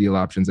creative deal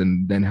options,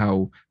 and then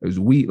how, as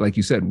we, like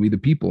you said, we the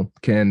people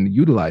can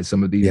utilize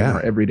some of these in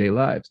our everyday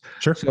lives.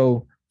 Sure.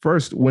 So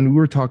first, when we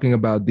were talking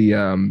about the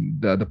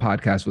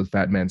podcast with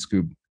Fat Man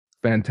Scoop,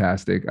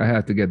 fantastic. I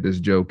have to get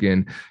this joke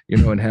in,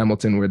 in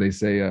Hamilton, where they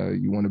say,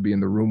 you want to be in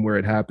the room where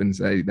it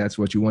happens. That's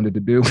what you wanted to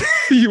do.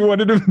 You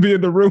wanted to be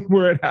in the room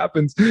where it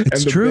happens.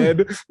 It's and the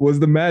bed was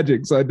the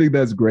magic. So I think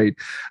that's great.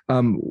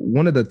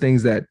 One of the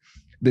things that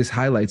this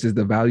highlights is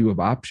the value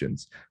of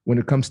options. When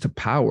it comes to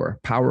power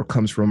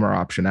comes from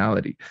our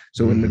optionality.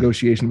 So in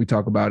negotiation, we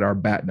talk about our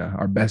BATNA,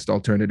 our best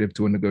alternative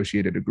to a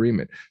negotiated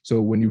agreement.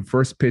 So when you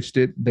first pitched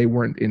it, they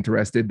weren't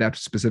interested, that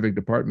specific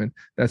department,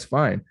 that's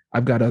fine.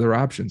 I've got other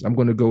options. I'm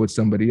going to go with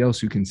somebody else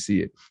who can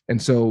see it.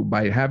 And so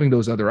by having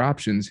those other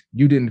options,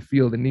 you didn't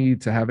feel the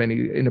need to have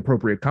any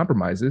inappropriate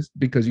compromises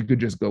because you could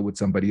just go with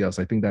somebody else.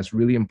 I think that's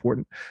really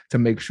important to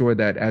make sure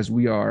that as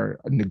we are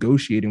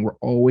negotiating, we're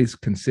always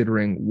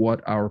considering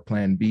what our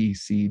plan B,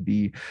 C,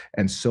 D,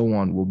 and so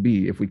on will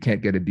be if we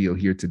can't get a deal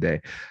here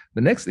today.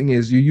 The next thing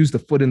is you use the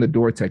foot in the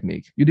door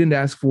technique. You didn't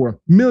ask for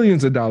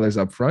millions of dollars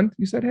up front.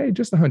 You said, hey,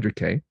 just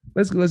 100K.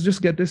 Let's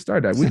just get this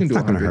started. We can do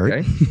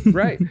 100K.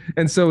 Right.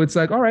 And so it's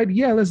like, all right,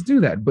 yeah, let's do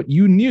that. But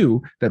you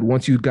knew that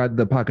once you got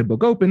the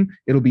pocketbook open,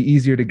 it'll be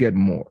easier to get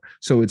more.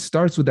 So it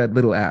starts with that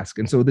little ask.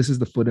 And so this is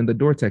the foot in the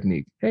door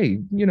technique. Hey,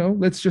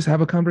 let's just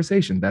have a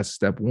conversation. That's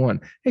step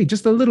one. Hey,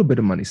 just a little bit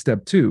of money.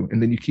 Step two.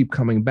 And then you keep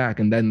coming back,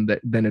 and then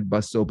it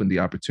busts open the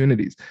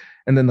opportunities.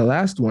 And then the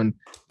last one,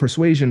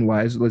 persuasion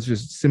wise, let's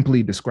just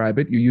simply describe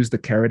it. You use the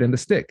carrot and the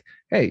stick.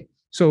 Hey,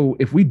 so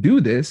if we do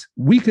this,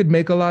 we could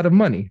make a lot of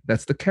money.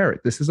 That's the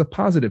carrot. This is a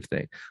positive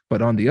thing.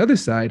 But on the other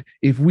side,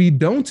 if we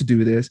don't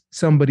do this,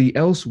 somebody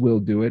else will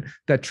do it.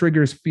 That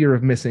triggers fear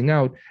of missing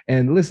out.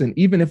 And listen,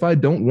 even if I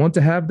don't want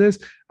to have this,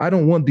 I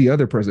don't want the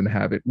other person to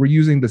have it. We're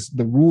using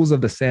the rules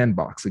of the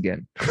sandbox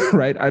again,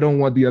 right? I don't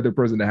want the other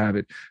person to have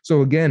it.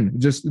 So again,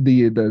 just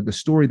the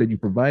story that you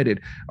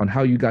provided on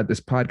how you got this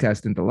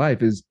podcast into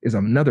life is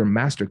another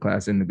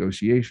masterclass in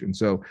negotiation.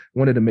 So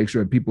wanted to make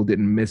sure people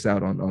didn't miss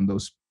out on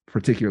those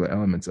particular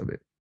elements of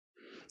it.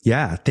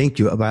 Yeah, thank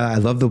you. I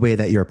love the way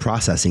that you're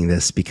processing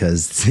this,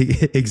 because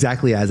it's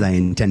exactly as I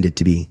intended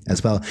to be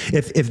as well.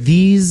 If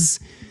these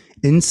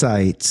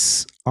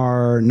insights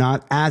are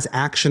not as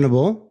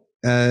actionable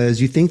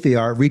as you think they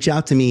are, reach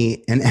out to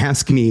me and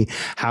ask me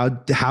how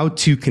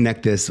to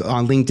connect this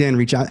on LinkedIn.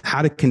 Reach out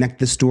how to connect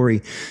the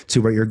story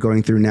to what you're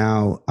going through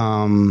now.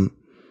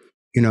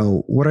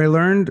 What I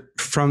learned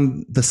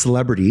from the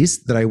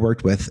celebrities that I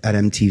worked with at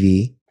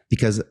MTV,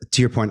 because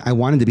to your point, I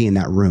wanted to be in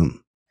that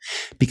room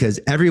because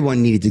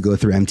everyone needed to go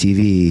through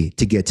MTV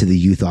to get to the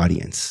youth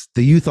audience.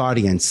 The youth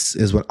audience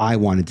is what I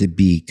wanted to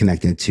be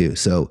connected to.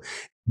 So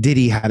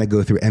Diddy had to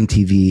go through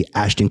MTV.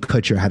 Ashton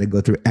Kutcher had to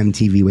go through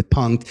MTV with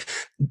Punk'd.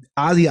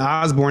 Ozzy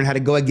Osbourne had to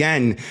go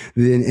again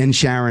and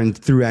Sharon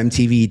through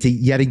MTV to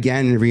yet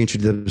again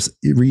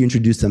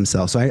reintroduce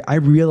themselves. So I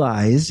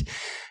realized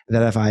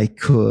that if I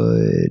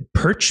could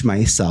perch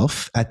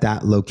myself at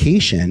that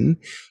location,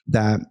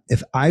 that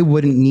if I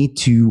wouldn't need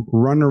to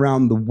run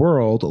around the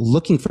world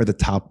looking for the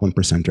top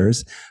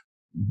 1%ers.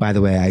 By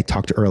the way, I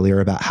talked earlier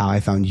about how I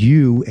found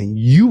you, and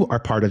you are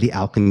part of the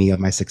alchemy of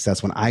my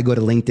success. When I go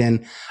to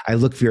LinkedIn, I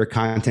look for your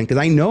content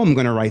because I know I'm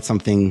going to write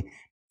something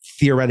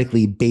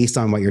theoretically based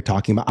on what you're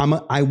talking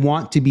about. I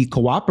want to be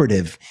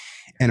cooperative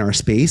in our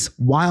space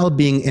while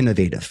being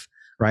innovative.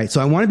 Right.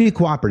 So I want to be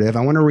cooperative. I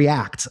want to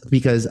react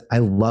because I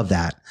love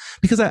that,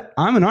 because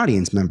I'm an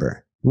audience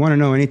member. You want to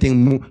know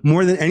anything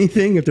more than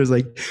anything? If there's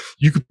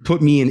you could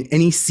put me in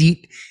any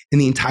seat in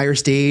the entire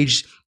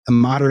stage, a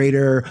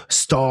moderator,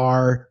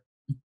 star,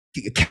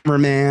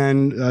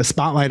 cameraman,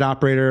 spotlight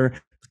operator,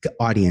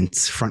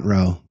 audience, front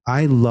row.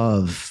 I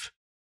love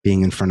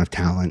being in front of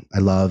talent. I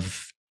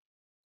love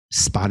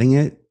spotting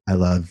it. I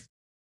love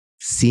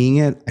seeing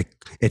it.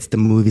 It's the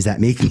movies that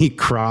make me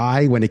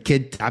cry when a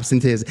kid taps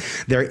into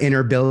their inner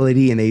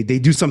ability and they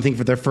do something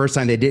for their first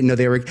time. They didn't know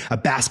they were a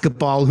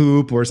basketball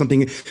hoop or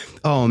something.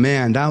 Oh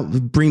man, that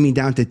would bring me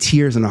down to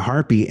tears in a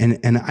heartbeat.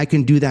 And I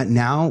can do that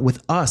now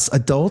with us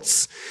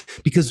adults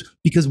because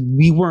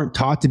we weren't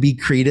taught to be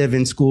creative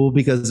in school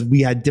because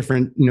we had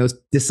different,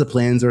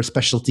 disciplines or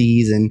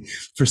specialties. And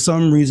for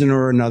some reason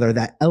or another,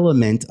 that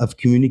element of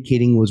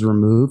communicating was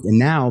removed. And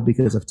now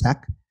because of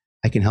tech,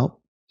 I can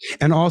help.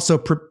 And also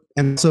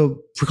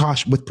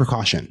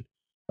precaution,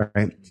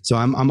 right? So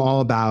I'm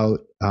all about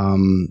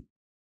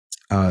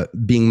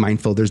being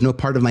mindful. There's no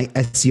part of my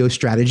SEO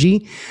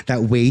strategy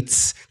that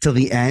waits till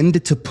the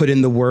end to put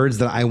in the words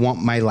that I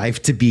want my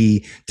life to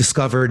be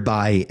discovered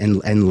by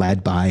and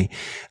led by.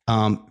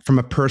 From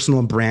a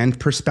personal brand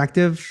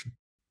perspective,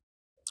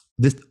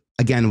 this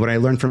again, what I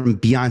learned from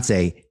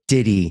Beyonce,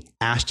 Diddy,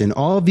 Ashton,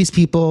 all of these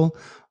people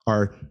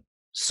are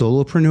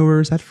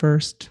solopreneurs at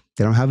first.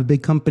 They don't have a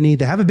big company.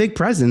 They have a big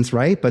presence,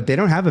 right? But they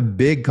don't have a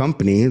big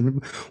company,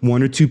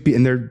 one or two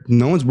people, and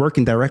no one's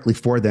working directly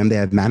for them. They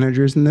have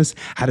managers in this.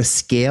 How to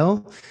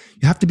scale?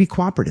 You have to be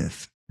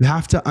cooperative. You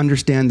have to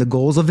understand the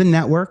goals of the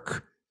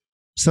network.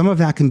 Some of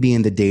that can be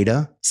in the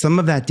data. Some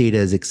of that data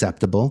is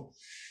acceptable.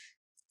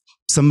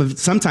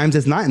 Sometimes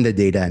it's not in the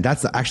data, and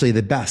that's actually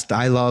the best.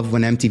 I love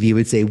when MTV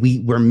would say,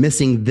 we're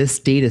missing this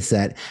data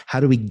set. How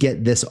do we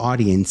get this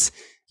audience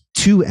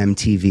to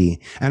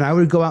MTV? And I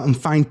would go out and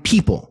find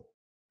people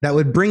that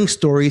would bring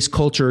stories,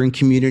 culture, and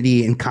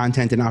community, and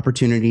content, and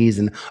opportunities,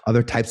 and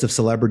other types of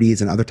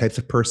celebrities and other types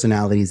of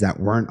personalities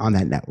that weren't on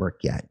that network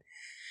yet.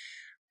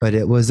 But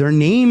it was their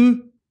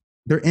name,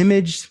 their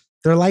image,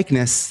 their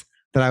likeness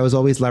that I was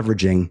always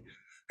leveraging.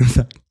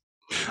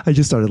 I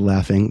just started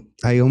laughing.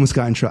 I almost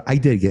got in trouble. I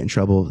did get in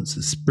trouble. It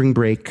was spring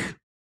break.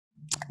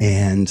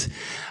 And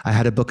I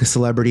had to book a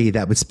celebrity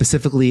that would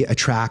specifically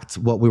attract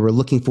what we were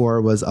looking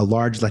for was a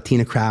large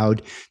Latina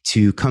crowd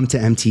to come to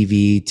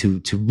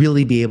MTV to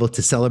really be able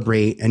to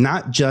celebrate, and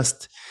not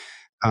just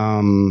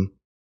a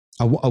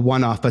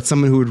one-off, but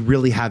someone who would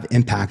really have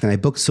impact. And I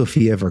booked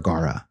Sofia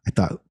Vergara. I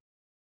thought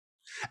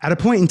at a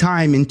point in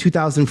time in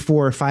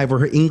 2004 or 5 where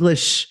her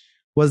English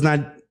was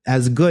not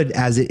as good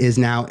as it is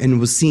now and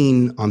was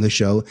seen on the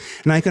show.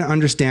 And I can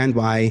understand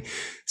why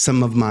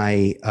some of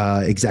my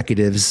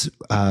executives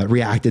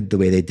reacted the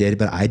way they did,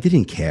 but I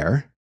didn't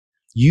care.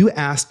 You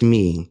asked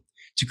me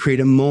to create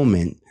a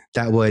moment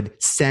that would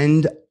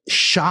send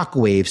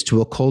shockwaves to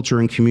a culture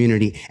and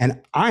community.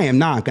 And I am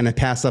not going to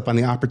pass up on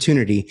the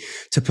opportunity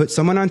to put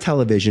someone on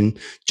television.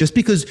 Just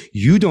because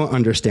you don't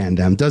understand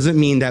them doesn't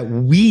mean that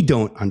we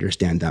don't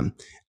understand them.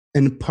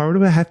 And part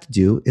of what I have to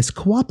do is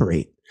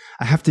cooperate.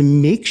 I have to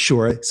make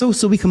sure.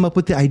 So we come up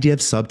with the idea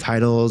of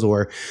subtitles,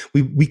 or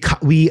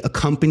we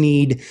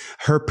accompanied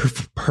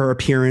her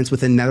appearance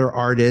with another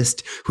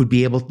artist who'd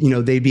be able,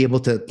 they'd be able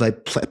to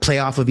play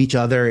off of each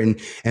other and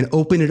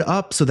open it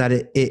up so that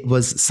it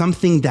was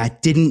something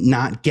that didn't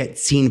not get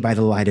seen by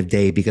the light of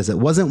day because it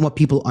wasn't what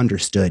people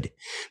understood.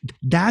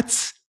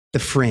 That's the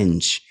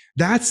fringe.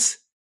 That's,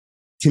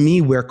 to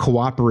me, where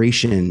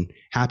cooperation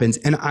happens.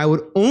 And I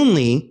would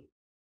only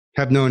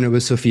have known it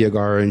was Sofia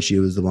Vergara and she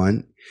was the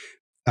one.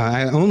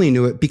 I only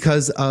knew it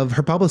because of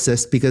her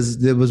publicist, because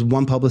there was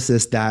one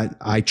publicist that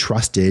I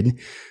trusted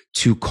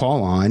to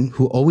call on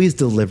who always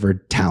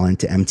delivered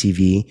talent to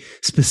MTV,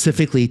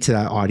 specifically to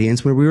that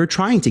audience where we were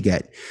trying to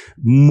get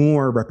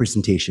more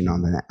representation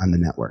on the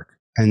network.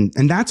 And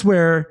that's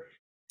where,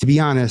 to be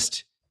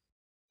honest,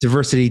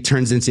 diversity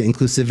turns into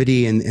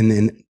inclusivity.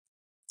 And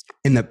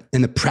in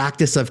the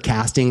practice of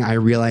casting, I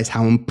realize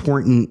how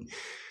important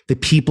the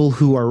people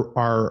who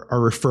are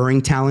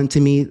referring talent to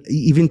me,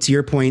 even to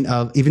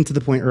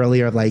the point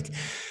earlier of like,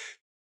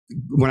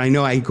 when I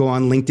know I go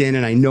on LinkedIn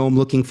and I know I'm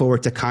looking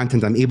forward to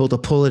content, I'm able to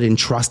pull it and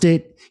trust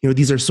it.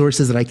 These are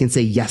sources that I can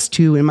say yes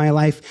to in my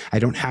life. I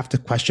don't have to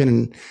question,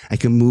 and I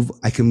can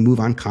move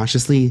on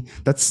consciously.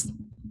 It's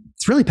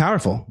really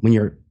powerful when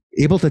you're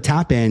able to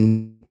tap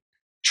in,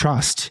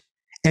 trust,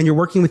 and you're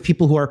working with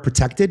people who are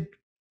protected.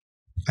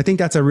 I think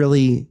that's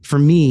for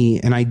me,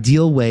 an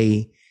ideal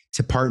way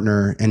to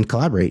partner and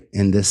collaborate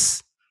in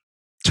this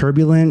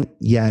turbulent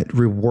yet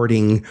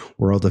rewarding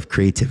world of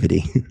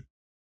creativity.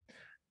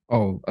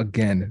 Oh,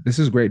 again, this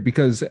is great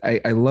because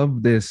I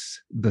love the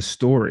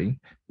story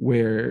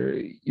where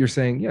you're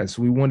saying, yes,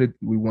 we want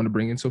to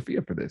bring in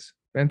Sophia for this.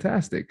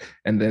 Fantastic.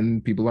 And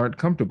then people aren't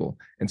comfortable.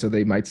 And so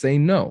they might say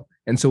no.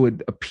 And so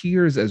it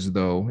appears as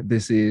though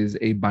this is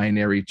a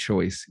binary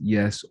choice,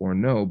 yes or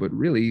no, but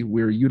really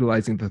we're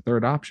utilizing the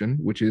third option,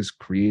 which is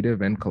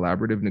creative and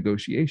collaborative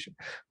negotiation.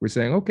 We're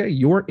saying, okay,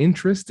 your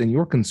interests and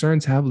your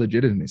concerns have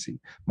legitimacy.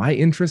 My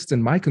interests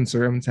and my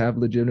concerns have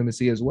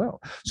legitimacy as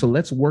well. So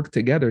let's work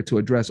together to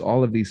address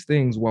all of these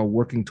things while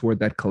working toward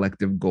that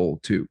collective goal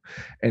too.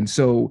 And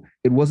so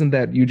it wasn't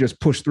that you just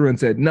pushed through and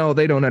said, no,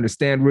 they don't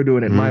understand. We're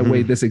doing it my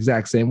way, this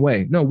exact same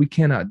way. No, we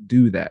cannot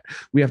do that.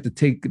 We have to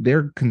take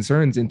their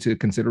concerns into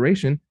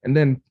consideration, and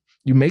then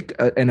you make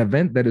an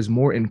event that is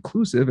more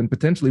inclusive and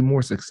potentially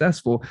more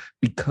successful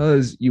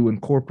because you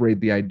incorporate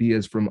the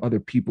ideas from other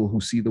people who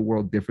see the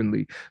world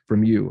differently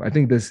from you. I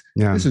think this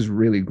is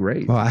really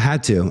great. Well, I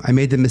had to. I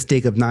made the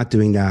mistake of not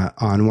doing that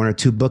on one or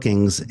two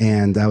bookings,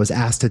 and I was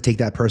asked to take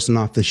that person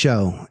off the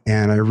show.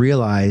 And I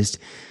realized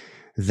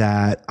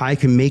that I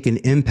can make an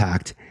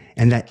impact,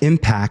 and that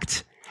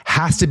impact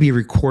has to be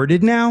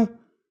recorded now,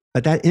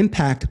 but that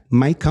impact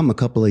might come a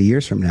couple of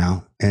years from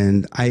now.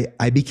 And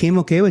I became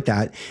okay with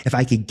that. If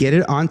I could get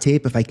it on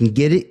tape, if I can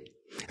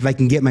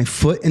get my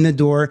foot in the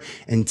door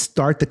and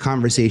start the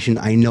conversation,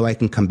 I know I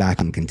can come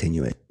back and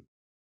continue it.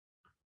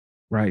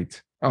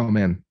 Right. Oh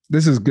man,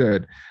 this is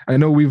good. I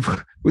know we've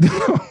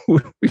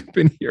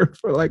been here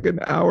for like an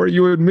hour,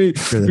 you and me.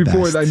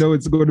 Before I know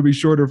it's going to be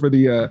shorter for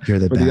the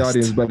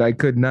audience, but I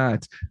could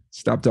not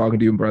stop talking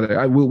to you,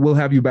 brother. We'll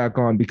have you back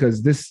on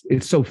because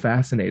it's so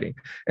fascinating.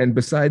 And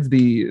besides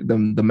the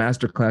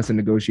masterclass in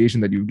negotiation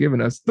that you've given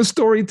us, the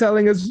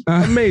storytelling is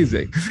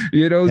amazing.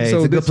 Hey, so it's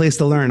a good place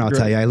to learn. I'll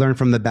tell you, I learned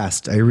from the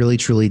best. I really,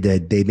 truly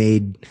did. They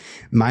made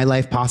my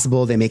life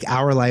possible. They make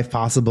our life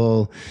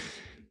possible.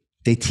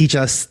 They teach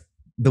us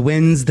the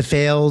wins, the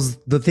fails,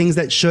 the things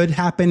that should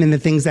happen and the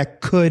things that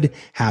could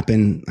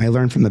happen. I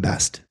learned from the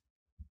best.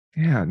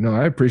 Yeah, no,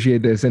 I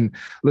appreciate this. And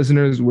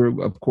listeners, we're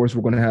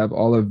going to have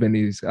all of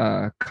Vinnie's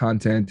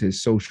content,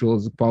 his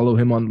socials. Follow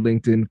him on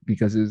LinkedIn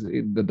because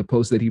the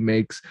posts that he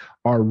makes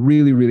are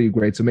really, really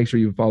great. So make sure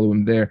you follow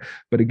him there.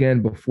 But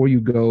again, before you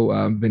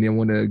go, Vinnie, I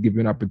want to give you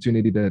an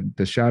opportunity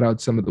to shout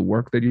out some of the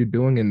work that you're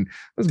doing. And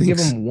let's give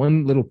them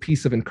one little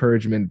piece of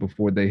encouragement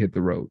before they hit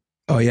the road.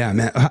 Oh yeah,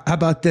 man. How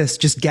about this?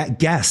 Just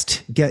get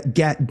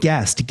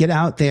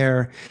out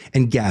there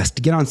and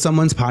guest, get on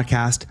someone's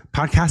podcast.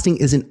 Podcasting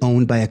isn't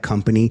owned by a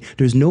company.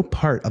 There's no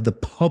part of the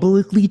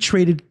publicly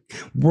traded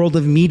world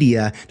of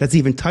media that's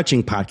even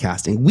touching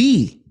podcasting.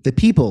 We, the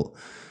people,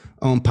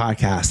 own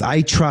podcasts.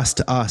 I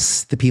trust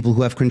us, the people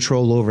who have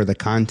control over the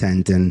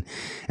content. And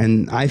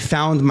I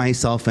found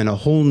myself in a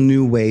whole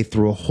new way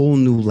through a whole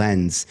new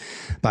lens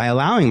by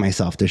allowing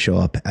myself to show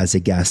up as a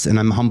guest. And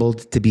I'm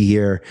humbled to be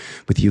here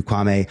with you,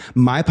 Kwame.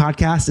 My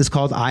podcast is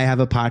called I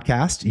Have a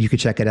Podcast. You can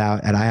check it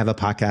out at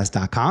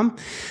ihaveapodcast.com.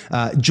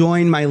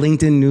 Join my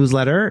LinkedIn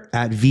newsletter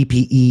at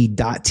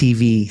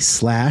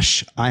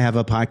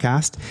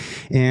vpe.tv/ihaveapodcast.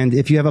 And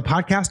if you have a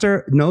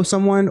podcaster, know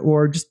someone,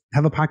 or just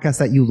have a podcast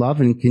that you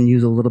love and can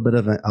use a little bit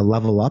of a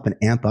level up and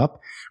amp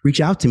up, reach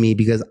out to me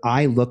because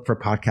I look for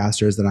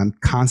podcasters that I'm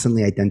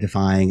constantly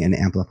identifying and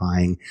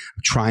amplifying,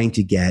 trying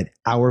to get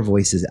our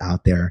voices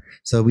out there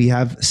so we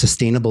have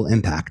sustainable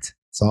impact.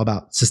 It's all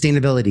about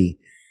sustainability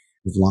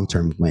with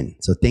long-term win.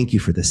 So thank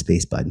you for this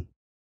space, bud.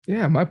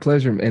 Yeah, my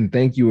pleasure. And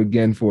thank you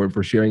again for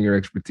sharing your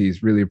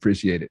expertise. Really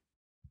appreciate it.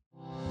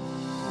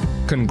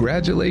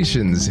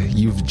 Congratulations,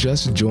 you've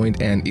just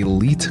joined an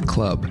elite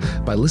club.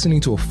 By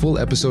listening to a full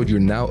episode, you're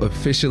now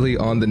officially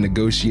on the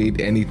Negotiate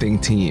Anything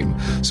team.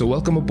 So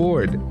welcome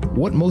aboard.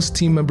 What most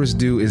team members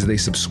do is they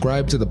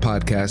subscribe to the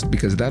podcast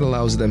because that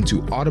allows them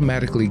to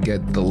automatically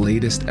get the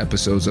latest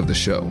episodes of the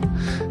show.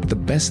 The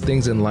best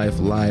things in life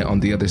lie on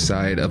the other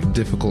side of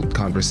difficult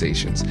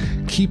conversations.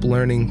 Keep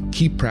learning,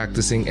 keep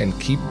practicing, and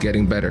keep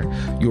getting better.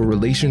 Your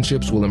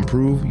relationships will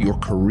improve, your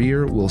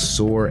career will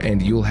soar,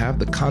 and you'll have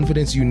the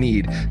confidence you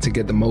need to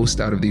get the most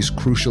out of these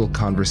crucial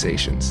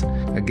conversations.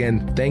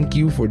 Again, thank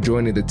you for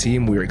joining the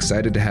team. We're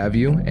excited to have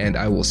you, and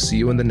I will see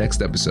you in the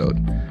next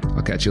episode.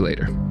 I'll catch you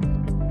later.